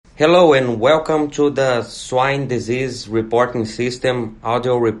Hello and welcome to the Swine Disease Reporting System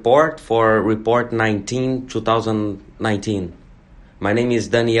audio report for Report 19, 2019. My name is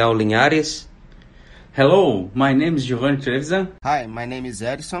Daniel Linhares. Hello, my name is Giovanni Trevisan. Hi, my name is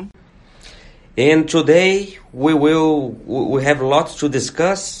Edison. And today we have lots to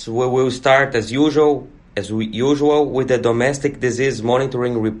discuss. We will start as usual with the domestic disease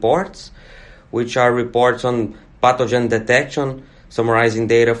monitoring reports, which are reports on pathogen detection, summarizing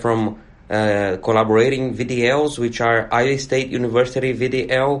data from collaborating VDLs, which are Iowa State University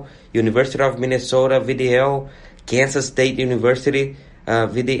VDL, University of Minnesota VDL, Kansas State University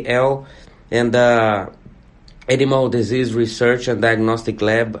VDL, and Animal Disease Research and Diagnostic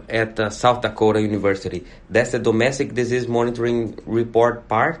Lab at South Dakota University. That's the domestic disease monitoring report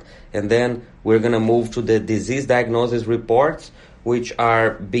part. And then we're going to move to the disease diagnosis reports, which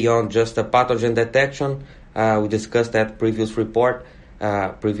are beyond just the pathogen detection. We discussed that previous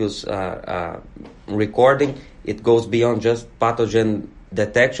recording. It goes beyond just pathogen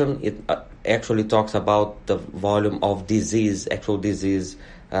detection. It actually talks about the volume of actual disease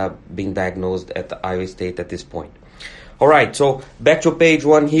being diagnosed at Iowa State at this point. All right, so back to page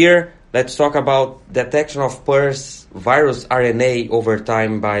 1 here. Let's talk about detection of PRRS virus RNA over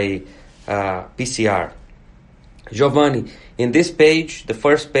time by PCR. Giovanni, in this page, the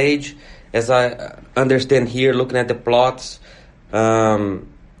first page, as I understand here, looking at the plots,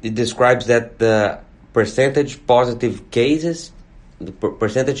 it describes that the percentage cases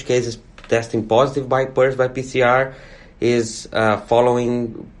testing positive by PRRS by PCR is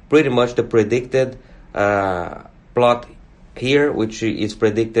following pretty much the predicted plot here, which is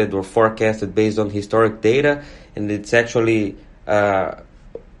predicted or forecasted based on historic data, and it's actually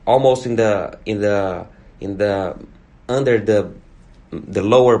almost under the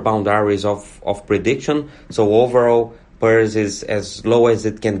lower boundaries of prediction. So overall, PRRS is as low as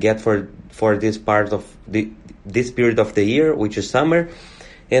it can get for this part of this period of the year, which is summer.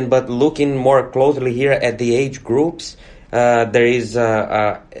 But looking more closely here at the age groups, there is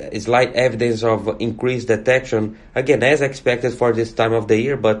slight evidence of increased detection, again as expected for this time of the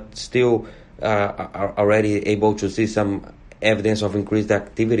year, but still are already able to see some evidence of increased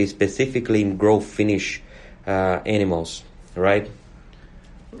activity, specifically in growth finish animals, right?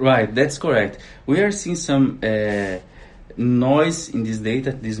 Right, that's correct. We are seeing some noise in this data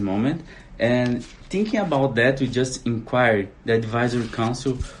at this moment, and thinking about that, we just inquired the advisory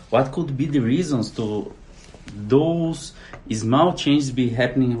council what could be the reasons to those small changes be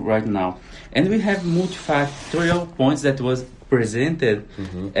happening right now. And we have multifactorial points that was presented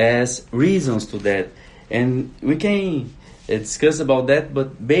as reasons to that, and we can discuss about that,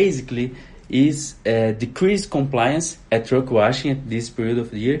 but basically is decreased compliance at truck washing at this period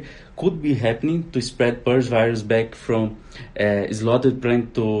of the year could be happening to spread PRRS virus back from slaughtered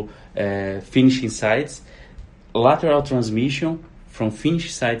plant to finishing sites. Lateral transmission from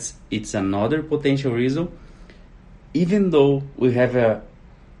finished sites, it's another potential reason. Even though we have a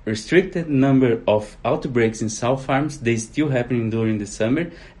restricted number of outbreaks in sow farms, they still happening during the summer,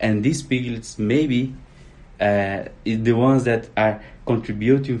 and these piglets may be the ones that are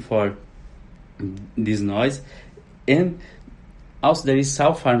contributing for this noise. And also there is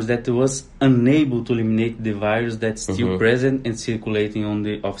sow farms that was unable to eliminate the virus that's still present and circulating on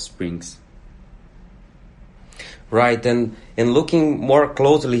the offsprings. Right, and looking more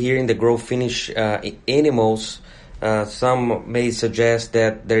closely here in the growth finish animals, some may suggest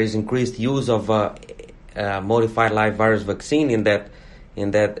that there is increased use of modified live virus vaccine in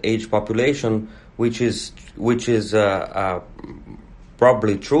that age population, which is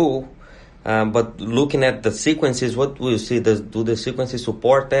probably true. But looking at the sequences, what do you see? Do the sequences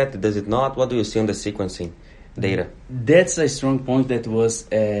support that? Does it not? What do you see on the sequencing data? That's a strong point that was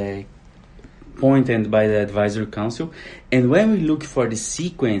pointed by the advisory council. And when we look for the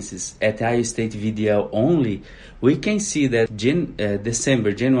sequences at Iowa State VDL only, we can see that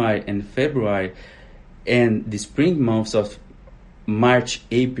December, January, and February, and the spring months of March,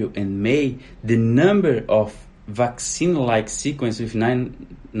 April, and May, the number of vaccine-like sequence with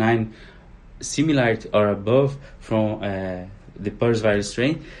nine similarity or above from the PRRS virus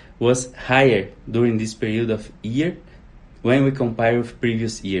strain was higher during this period of year when we compare with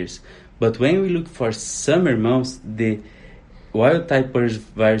previous years. But when we look for summer months, the wild-type PRRS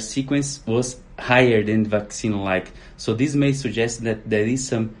virus sequence was higher than vaccine-like. So this may suggest that there is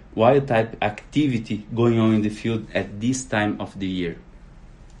some wild-type activity going on in the field at this time of the year.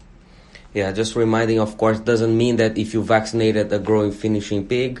 Yeah, just reminding, of course, doesn't mean that if you vaccinated a growing finishing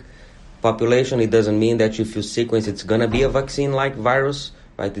pig population, it doesn't mean that if you sequence it's going to be a vaccine-like virus,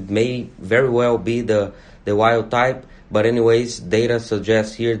 right? It may very well be the wild type. But anyways, data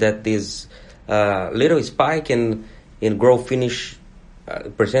suggests here that this little spike in grow finish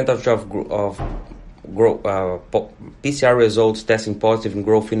percentage of PCR results testing positive in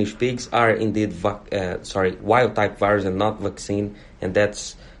grow finish pigs are indeed wild type virus and not vaccine, and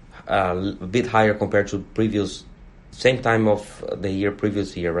that's a bit higher compared to same time of the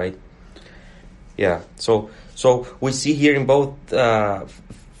previous year, right? Yeah. So we see here in both.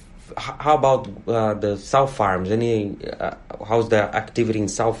 How about the sow farms? How's the activity in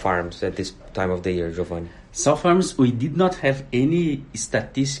sow farms at this time of the year, Giovanni? Sow farms, we did not have any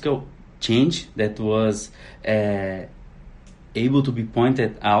statistical change that was able to be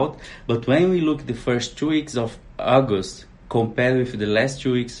pointed out. But when we look the first 2 weeks of August compared with the last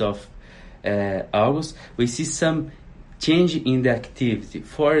 2 weeks of August, we see some change in the activity.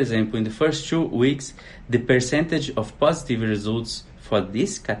 For example, in the first 2 weeks, the percentage of positive results for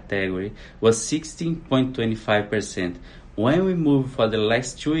this category was 16.25%. When we move for the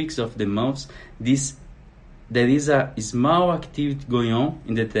last 2 weeks of the months, there is a small activity going on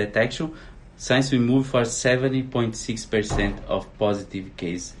in the detection since we move for 70.6% of positive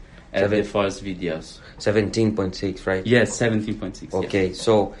case at the first VDLs. 17.6, right? Yes, 17.6. Okay,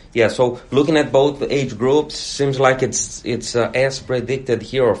 yes. So looking at both age groups, seems like it's as predicted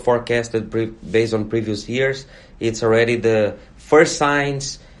here or forecasted based on previous years. It's already the first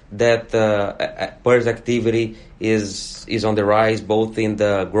signs that PRRS activity is on the rise, both in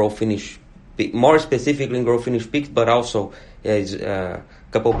the grow finish, more specifically in grow finish pigs, but also is a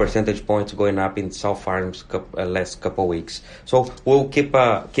couple percentage points going up in sow farms last couple weeks. So we'll keep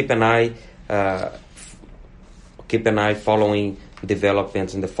an eye following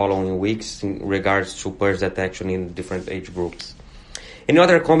developments in the following weeks in regards to PRRS detection in different age groups. Any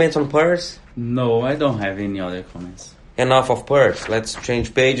other comments on PRRS? No, I don't have any other comments. Enough of PRRS. Let's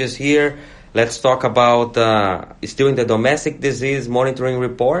change pages here. Let's talk about still in the domestic disease monitoring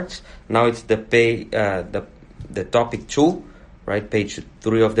reports. Now it's the topic 2, right? Page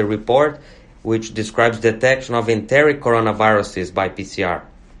 3 of the report, which describes detection of enteric coronaviruses by PCR.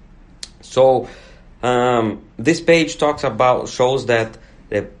 So this page shows that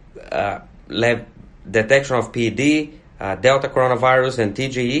the lab detection of PED, Delta coronavirus, and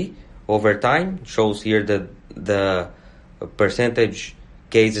TGE over time shows here the percentage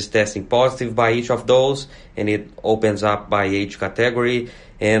cases testing positive by each of those, and it opens up by age category.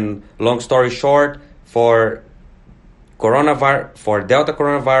 And long story short, for Delta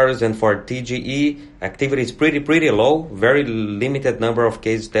coronavirus and for TGE, activity is pretty low, very limited number of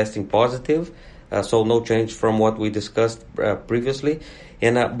cases testing positive, so no change from what we discussed previously.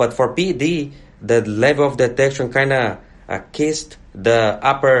 And but for PD, the level of detection kind of kissed the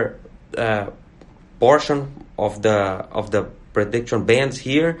upper portion of the prediction bands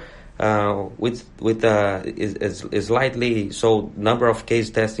here, with is slightly, so number of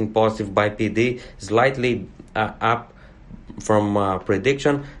cases testing positive by PD slightly up from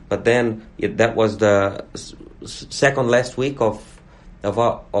prediction, but then that was the second last week of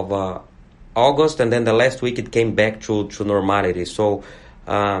August, and then the last week it came back to normality. So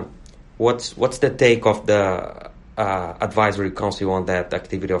what's the take of the advisory council on that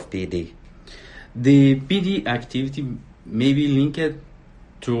activity of PD? The PD activity may be linked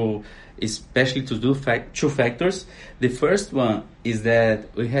to, especially to two factors. The first one is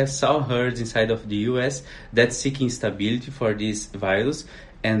that we have sow herds inside of the US that seeking stability for this virus,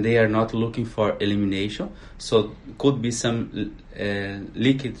 and they are not looking for elimination. So could be some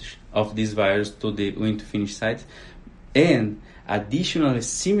leakage of this virus to the wing to finish sites. And additionally,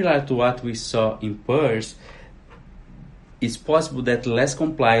 similar to what we saw in PRRS, it's possible that less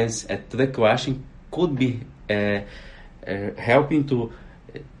compliance at truck washing could be helping to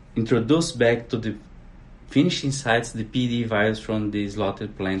introduce back to the finishing sites the PD virus from the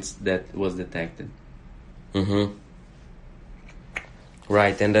slaughtered plants that was detected. Mm-hmm.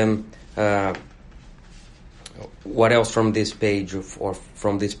 Right, and then what else from this page or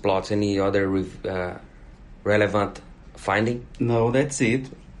from these plots? Any other relevant finding? No, that's it.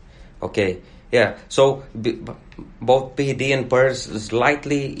 Okay, yeah. So both PD and PRRS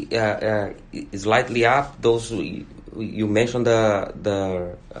slightly up. Those you mentioned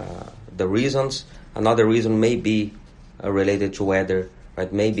the reasons. Another reason may be related to weather,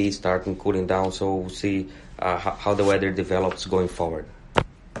 right? Maybe starting cooling down. So we'll see how the weather develops going forward.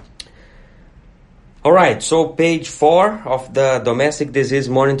 All right, so page 4 of the domestic disease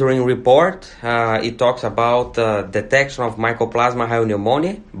monitoring report, it talks about detection of Mycoplasma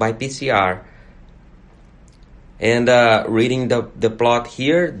pneumonia by PCR. And reading the plot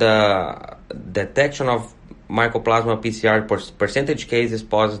here, the detection of Mycoplasma PCR percentage cases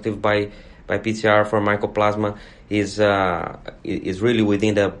positive by PCR for Mycoplasma is really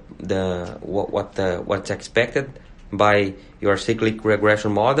within what's expected by your cyclic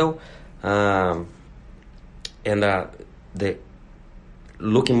regression model, and the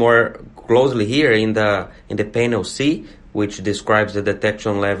looking more closely here in the panel C, which describes the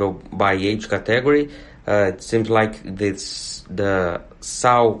detection level by age category. It seems like the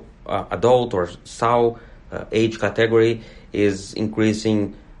sow adult or sow age category is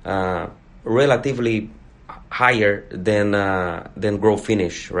increasing relatively higher than grow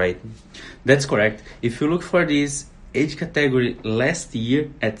finish, right? That's correct. If you look for this age category last year,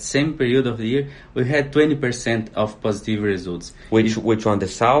 at same period of the year, we had 20% of positive results. Which one, the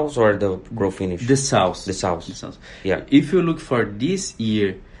sows or the grow finish? The sows. The sows. The sows. Yeah. If you look for this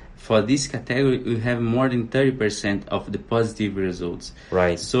year, for this category, we have more than 30% of the positive results.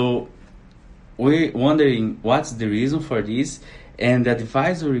 Right. So we're wondering what's the reason for this, and the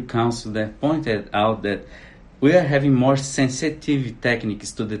advisory council that pointed out that we are having more sensitive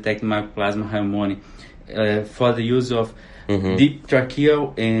techniques to detect Mycoplasma pneumoniae for the use of deep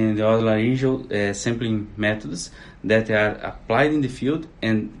tracheal and otolaryngel sampling methods that are applied in the field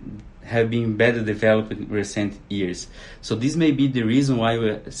and have been better developed in recent years. So this may be the reason why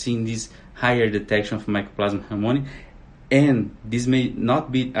we're seeing this higher detection of Mycoplasma pneumoniae, and this may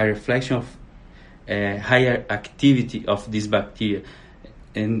not be a reflection of higher activity of this bacteria,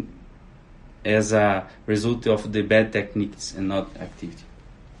 and as a result of the bad techniques and not activity.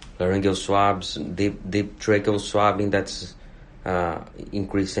 Laryngeal swabs, deep tracheal swabbing, that's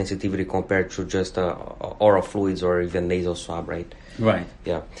increased sensitivity compared to just oral fluids or even nasal swab, right? Right.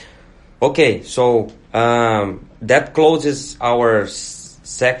 Yeah. Okay, so that closes our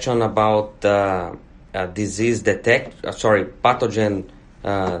section about disease pathogen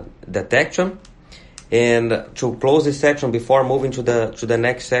detection. And to close this section, before moving to the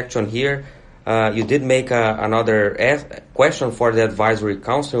next section here, you did make another question for the advisory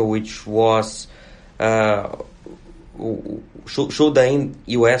council, which was should the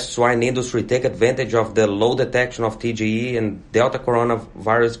U.S. swine industry take advantage of the low detection of TGE and Delta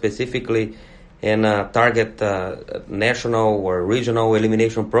coronavirus specifically, and target national or regional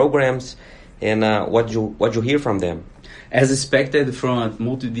elimination programs? And what you hear from them? As expected from a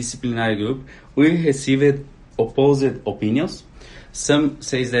multidisciplinary group, we received opposed opinions. Some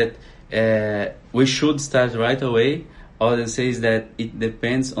says that we should start right away. Others says that it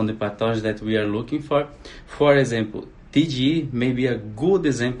depends on the pathogen that we are looking for. For example, TGE may be a good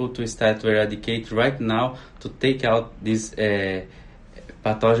example to start to eradicate right now, to take out this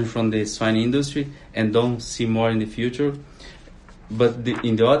pathogen from the swine industry and don't see more in the future. But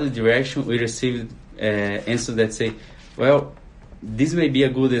in the other direction, we received answers that say, well, this may be a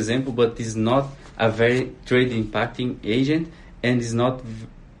good example, but it's not a very trade impacting agent and is not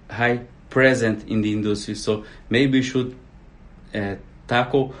high present in the industry. So maybe we should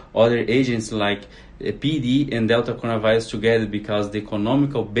tackle other agents like PD and Delta coronavirus together, because the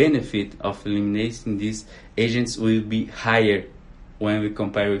economical benefit of eliminating these agents will be higher when we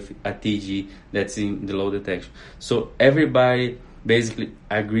compare with a TG that's in the low detection. So everybody basically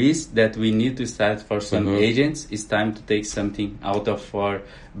agrees that we need to start for some agents. It's time to take something out of our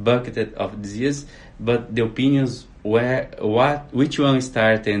bucket of disease, but the opinions which one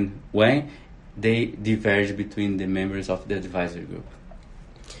start and when, they diverge between the members of the advisory group.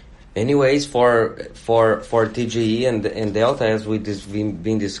 Anyways, for TGE and Delta, as we've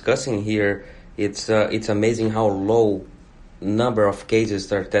been discussing here, it's amazing how low number of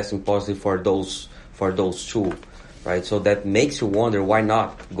cases are testing positive for those two, right? So that makes you wonder, why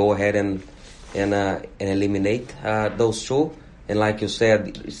not go ahead and eliminate those two? And like you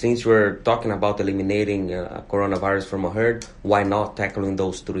said, since we're talking about eliminating coronavirus from a herd, why not tackling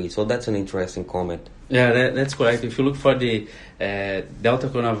those three? So that's an interesting comment. Yeah, that's correct. If you look for the Delta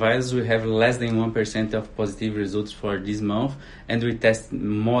coronavirus, we have less than 1% of positive results for this month, and we test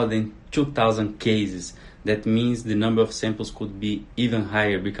more than 2,000 cases. That means the number of samples could be even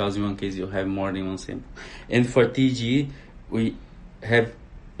higher, because in one case you have more than one sample. And for TGE, we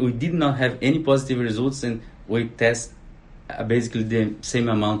did not have any positive results, and we test basically the same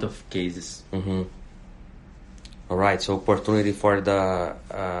amount of cases. All right, so opportunity for the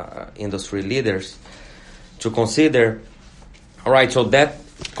industry leaders to consider. All right, so that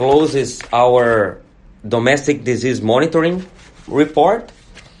closes our domestic disease monitoring report.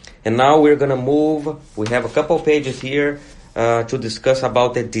 And now we're going to move, we have a couple pages here to discuss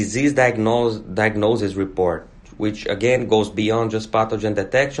about the disease diagnosis report, which again goes beyond just pathogen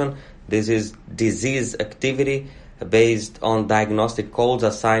detection. This is disease activity based on diagnostic codes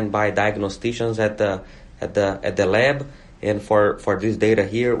assigned by diagnosticians at the lab. And for this data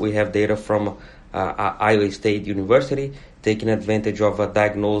here, we have data from Iowa State University, taking advantage of a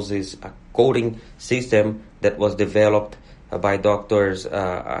diagnosis coding system that was developed by doctors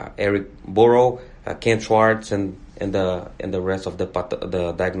Eric Burrow, Ken Schwartz, and the rest of the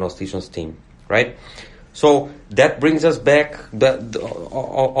diagnosticians team, right? So that brings us back.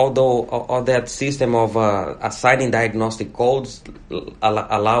 Although that system of assigning diagnostic codes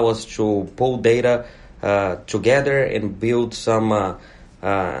allow us to pull data together and build some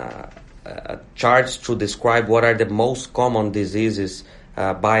charts to describe what are the most common diseases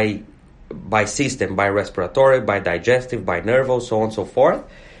by system, by respiratory, by digestive, by nervous, so on and so forth.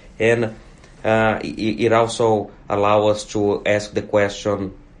 And it also allows us to ask the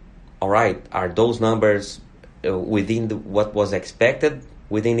question, all right, are those numbers within what was expected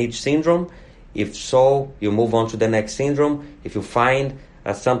within each syndrome? If so, you move on to the next syndrome. If you find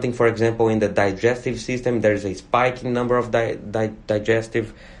something, for example, in the digestive system, there's a spike in number of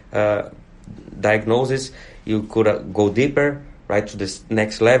digestive diagnosis, you could go deeper, right, to this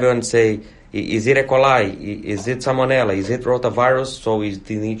next level and say, is it E. coli? Is it Salmonella? Is it rotavirus? So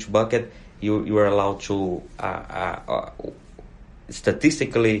in each bucket, you are allowed to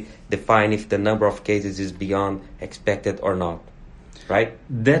statistically define if the number of cases is beyond expected or not, right?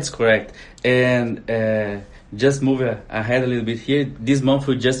 That's correct. And just move ahead a little bit here. This month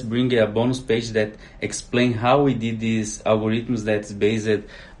we just bring a bonus page that explain how we did these algorithms that's based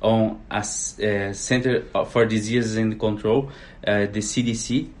on a Center for Disease and Control, the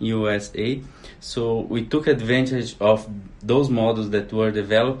CDC, USA. So we took advantage of those models that were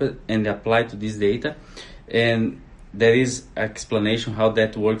developed and applied to this data. And there is explanation how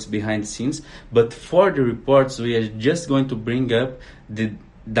that works behind the scenes. But for the reports, we are just going to bring up the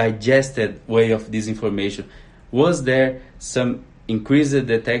digested way of this information. Was there some increased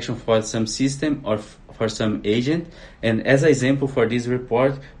detection for some system or for some agent? And as an example for this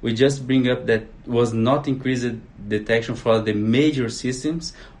report, we just bring up that was not increased detection for the major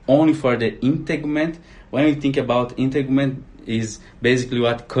systems, only for the integument. When we think about integument, is basically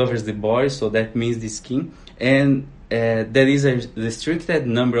what covers the body, so that means the skin. And there is a restricted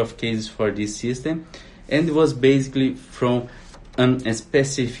number of cases for this system, and it was basically from a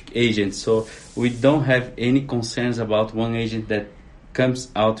specific agent. So we don't have any concerns about one agent that comes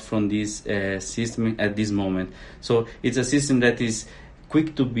out from this system at this moment. So it's a system that is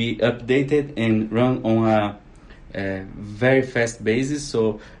quick to be updated and run on a very fast basis.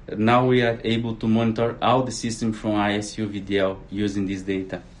 So now we are able to monitor all the system from ISU VDL using this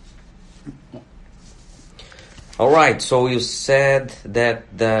data. All right, so you said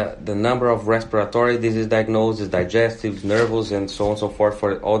that the number of respiratory disease diagnoses, digestives, nervous, and so on and so forth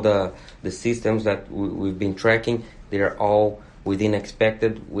for all the systems that we've been tracking, they are all within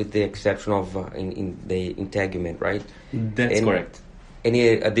expected, with the exception of in the integument, right? That's correct. Any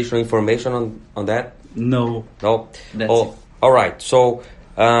additional information on that? No. No? That's it. All right, so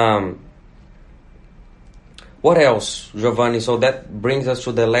what else, Giovanni? So that brings us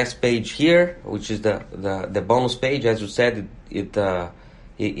to the last page here, which is the bonus page. As you said,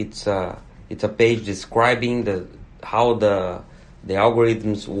 it's a page describing how the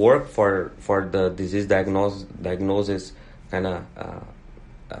algorithms work for the disease diagnosis kind of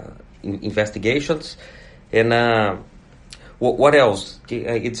investigations. And what else?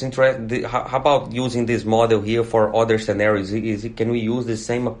 It's interesting. How about using this model here for other scenarios? Can we use the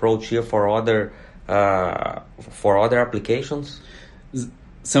same approach here for other applications?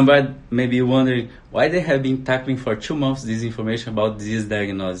 Somebody may be wondering why they have been tackling for 2 months this information about disease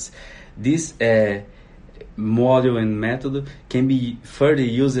diagnosis. This model and method can be further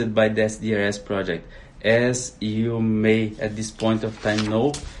used by the SDRS project. As you may at this point of time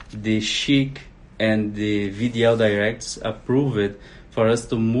know, the SHIC and the VDL directs approved for us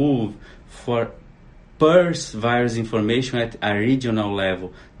to move for PRRS virus information at a regional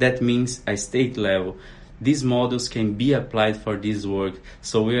level. That means a state level. These models can be applied for this work.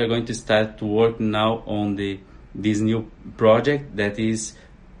 So we are going to start to work now on this new project that is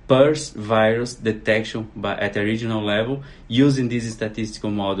PRRS virus detection at a regional level using these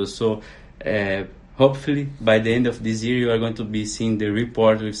statistical models. So hopefully by the end of this year you are going to be seeing the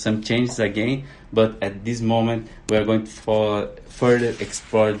report with some changes again. But at this moment we are going to further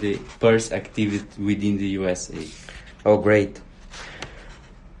explore the PRRS activity within the USA. Oh, great.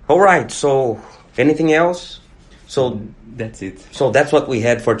 All right, so anything else? So that's it. So that's what we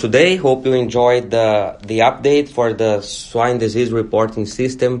had for today. Hope you enjoyed the update for the Swine Disease Reporting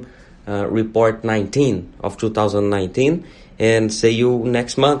System, Report 19 of 2019. And see you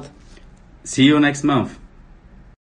next month. See you next month.